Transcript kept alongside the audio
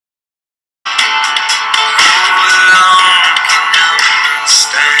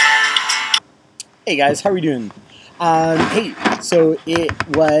Hey guys, how are we doing? Hey, so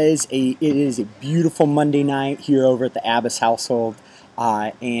it is a beautiful Monday night here over at the Abbas household,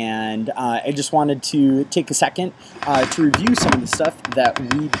 and I just wanted to take a second to review some of the stuff that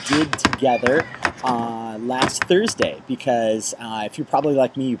we did together last Thursday, because if you're probably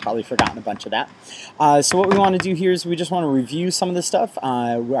like me, you've probably forgotten a bunch of that. So what we want to do here is we just want to review some of the stuff.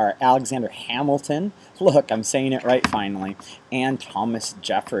 Our Alexander Hamilton, look, I'm saying it right finally, and Thomas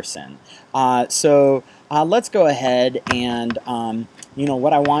Jefferson. So let's go ahead and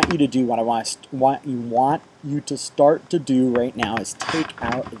what I want you to do, what I want you to start to do right now is take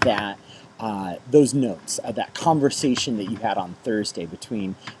out that those notes, that conversation that you had on Thursday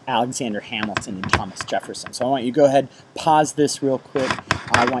between Alexander Hamilton and Thomas Jefferson. So I want you to go ahead, pause this real quick.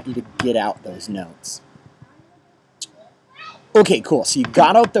 I want you to get out those notes. Okay, cool. So you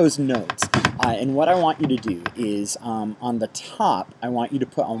got out those notes. And what I want you to do is on the top, I want you to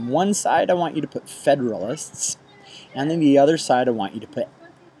put on one side, I want you to put Federalists. And then the other side, I want you to put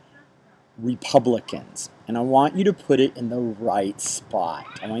Republicans. And I want you to put it in the right spot.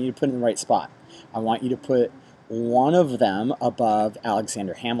 I want you to put it in the right spot. I want you to put one of them above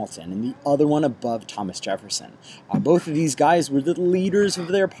Alexander Hamilton and the other one above Thomas Jefferson. Both of these guys were the leaders of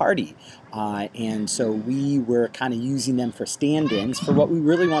their party. And so we were kind of using them for stand-ins for what we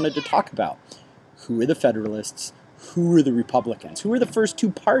really wanted to talk about. Who are the Federalists? Who are the Republicans? Who are the first two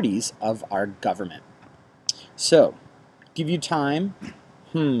parties of our government? So, give you time.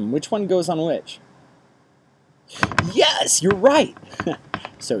 Which one goes on which? Yes, you're right.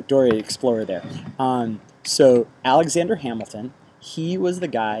 So, Dora the Explorer there. So, Alexander Hamilton, he was the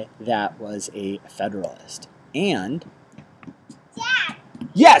guy that was a Federalist. And... Dad!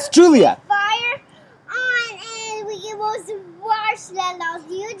 Yes, Julia! Fire on and we can watch marshmallows.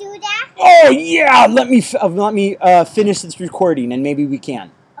 Do you do that? Oh, yeah! Let me finish this recording and maybe we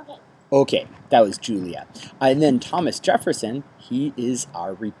can. Okay. Okay, that was Julia. And then Thomas Jefferson, he is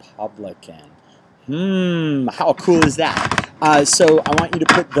our Republican. How cool is that? So I want you to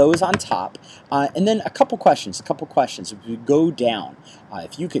put those on top. And then a couple questions. If we go down,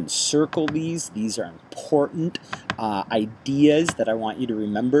 if you can circle these are important ideas that I want you to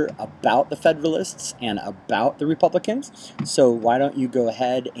remember about the Federalists and about the Republicans. So why don't you go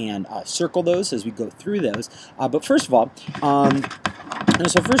ahead and circle those as we go through those. But first of all,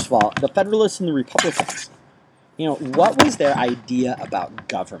 the Federalists and the Republicans, what was their idea about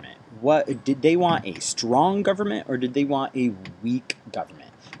government? What did they want? A strong government, or did they want a weak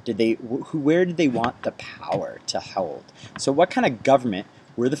government? Where did they want the power to hold? So what kind of government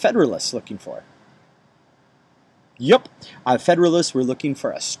were the Federalists looking for? Yep, Federalists were looking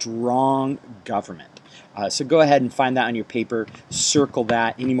for a strong government. So go ahead and find that on your paper, circle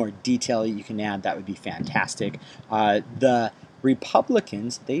that. Any more detail you can add, that would be fantastic. The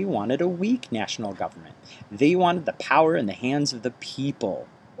Republicans, they wanted a weak national government. They wanted the power in the hands of the people.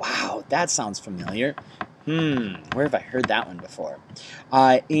 Wow, that sounds familiar. Where have I heard that one before?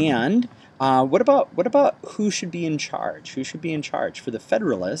 And what about who should be in charge? Who should be in charge? For the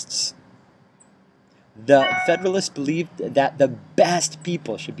Federalists believed that the best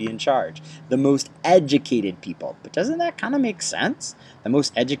people should be in charge, the most educated people. But doesn't that kind of make sense? The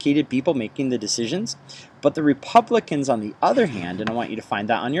most educated people making the decisions. But the Republicans, on the other hand, and I want you to find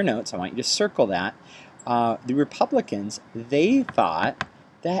that on your notes, I want you to circle that, the Republicans, they thought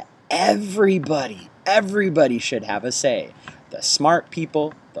that everybody should have a say. The smart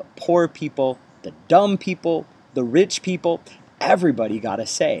people, the poor people, the dumb people, the rich people, everybody got a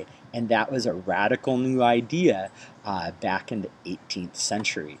say. And that was a radical new idea back in the 18th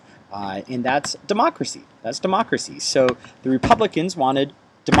century. And that's democracy. That's democracy. So the Republicans wanted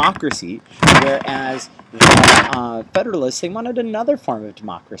democracy, whereas the Federalists, they wanted another form of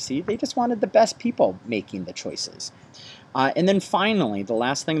democracy. They just wanted the best people making the choices. And then finally, the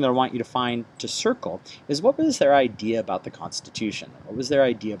last thing that I want you to find to circle is, what was their idea about the Constitution? What was their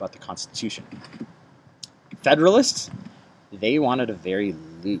idea about the Constitution? Federalists, they wanted a very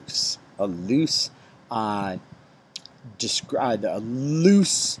loose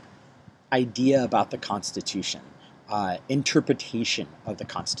idea about the Constitution. Interpretation of the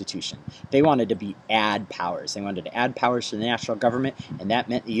Constitution. They wanted to add powers. They wanted to add powers to the national government, and that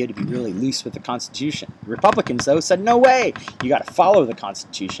meant that you had to be really loose with the Constitution. The Republicans, though, said, no way! You got to follow the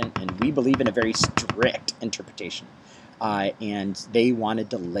Constitution, and we believe in a very strict interpretation. And they wanted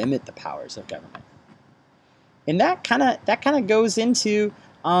to limit the powers of government. And that kind of goes into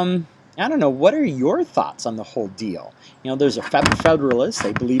I don't know, what are your thoughts on the whole deal? There's a Federalist.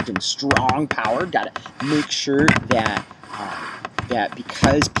 They believed in strong power. Got to make sure that that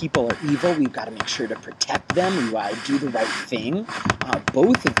because people are evil, we've got to make sure to protect them. We got to do the right thing.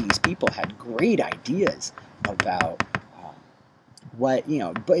 Both of these people had great ideas about what,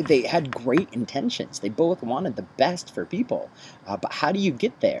 but they had great intentions. They both wanted the best for people. But how do you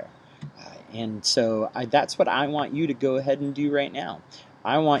get there? And so that's what I want you to go ahead and do right now.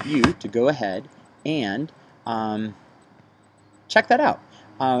 I want you to go ahead and check that out.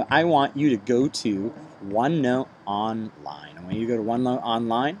 I want you to go to OneNote Online. I want you to go to OneNote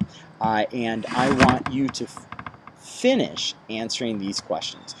Online, and I want you to finish answering these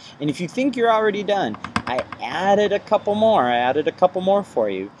questions. And if you think you're already done, I added a couple more. I added a couple more for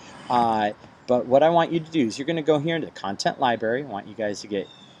you. But what I want you to do is you're going to go here into the Content Library. I want you guys to get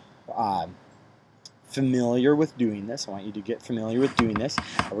familiar with doing this. I want you to get familiar with doing this.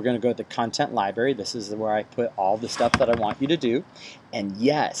 We're going to go to the Content Library. This is where I put all the stuff that I want you to do. And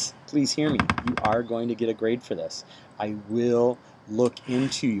yes, please hear me. You are going to get a grade for this. I will look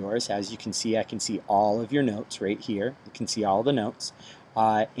into yours. As you can see, I can see all of your notes right here. You can see all the notes.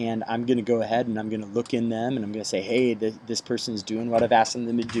 And I'm going to go ahead and I'm going to look in them and I'm going to say, hey, this person's doing what I've asked them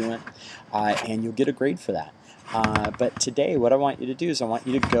to be doing. And you'll get a grade for that. But today, what I want you to do is I want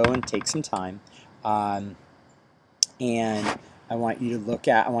you to go and take some time. And I want you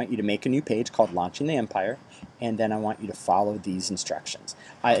to make a new page called Launching the Empire, and then I want you to follow these instructions.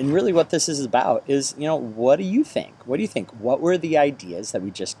 And really what this is about is, what do you think? What do you think? What were the ideas that we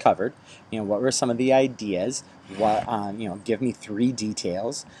just covered? What were some of the ideas? What, give me 3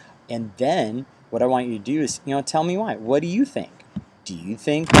 details. And then what I want you to do is, tell me why. What do you think? Do you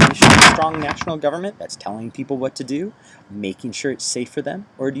think we should have a strong national government that's telling people what to do, making sure it's safe for them?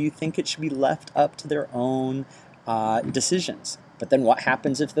 Or do you think it should be left up to their own decisions? But then what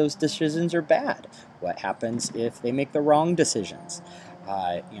happens if those decisions are bad? What happens if they make the wrong decisions?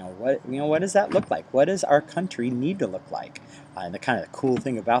 What does that look like? What does our country need to look like? And the kind of cool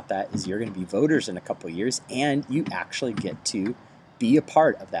thing about that is you're going to be voters in a couple of years, and you actually get to be a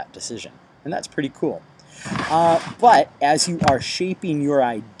part of that decision. And that's pretty cool. But as you are shaping your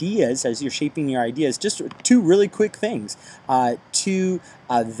ideas, just 2 really quick things. 2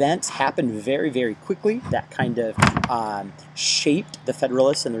 events happened very, very quickly that kind of shaped the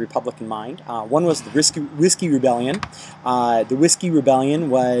Federalists and the Republican mind. One was the Whiskey Rebellion. The Whiskey Rebellion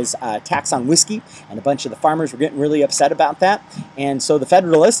was a tax on whiskey, and a bunch of the farmers were getting really upset about that. And so the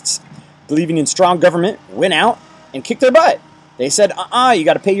Federalists, believing in strong government, went out and kicked their butt. They said, you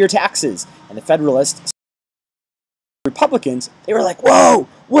got to pay your taxes. And the Federalists, Republicans, they were like, whoa,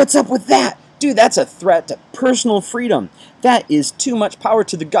 what's up with that? Dude, that's a threat to personal freedom. That is too much power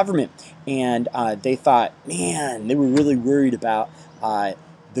to the government. And they thought, man, they were really worried about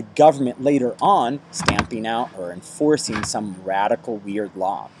the government later on stamping out or enforcing some radical, weird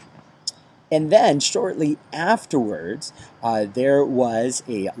law. And then shortly afterwards, there was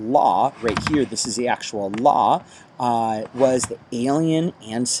a law right here. This is the actual law, was the Alien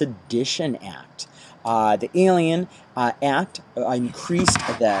and Sedition Act. The Alien Act increased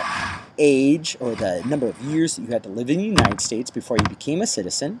the age or the number of years that you had to live in the United States before you became a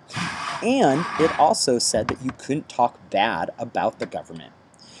citizen, and it also said that you couldn't talk bad about the government.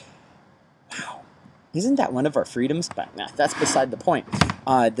 Wow, isn't that one of our freedoms? But that's beside the point.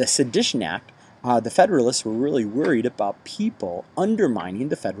 The Sedition Act, the Federalists were really worried about people undermining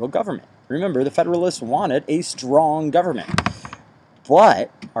the federal government. Remember, the Federalists wanted a strong government,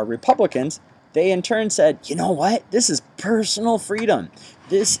 but our Republicans, they in turn said, you know what? This is personal freedom.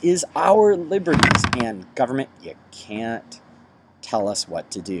 This is our liberties. And government, you can't tell us what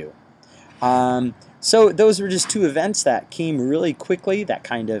to do. So those were just 2 events that came really quickly that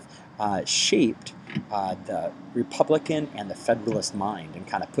kind of shaped the Republican and the Federalist mind and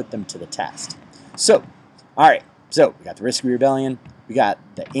kind of put them to the test. So, all right. So we got the Whiskey Rebellion. We got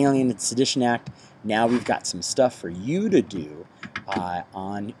the Alien and Sedition Act. Now we've got some stuff for you to do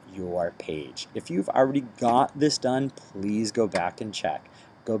on your page. If you've already got this done, please go back and check.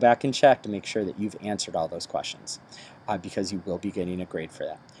 Go back and check to make sure that you've answered all those questions because you will be getting a grade for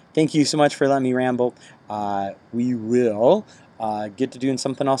that. Thank you so much for letting me ramble. We will get to doing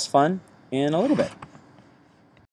something else fun in a little bit.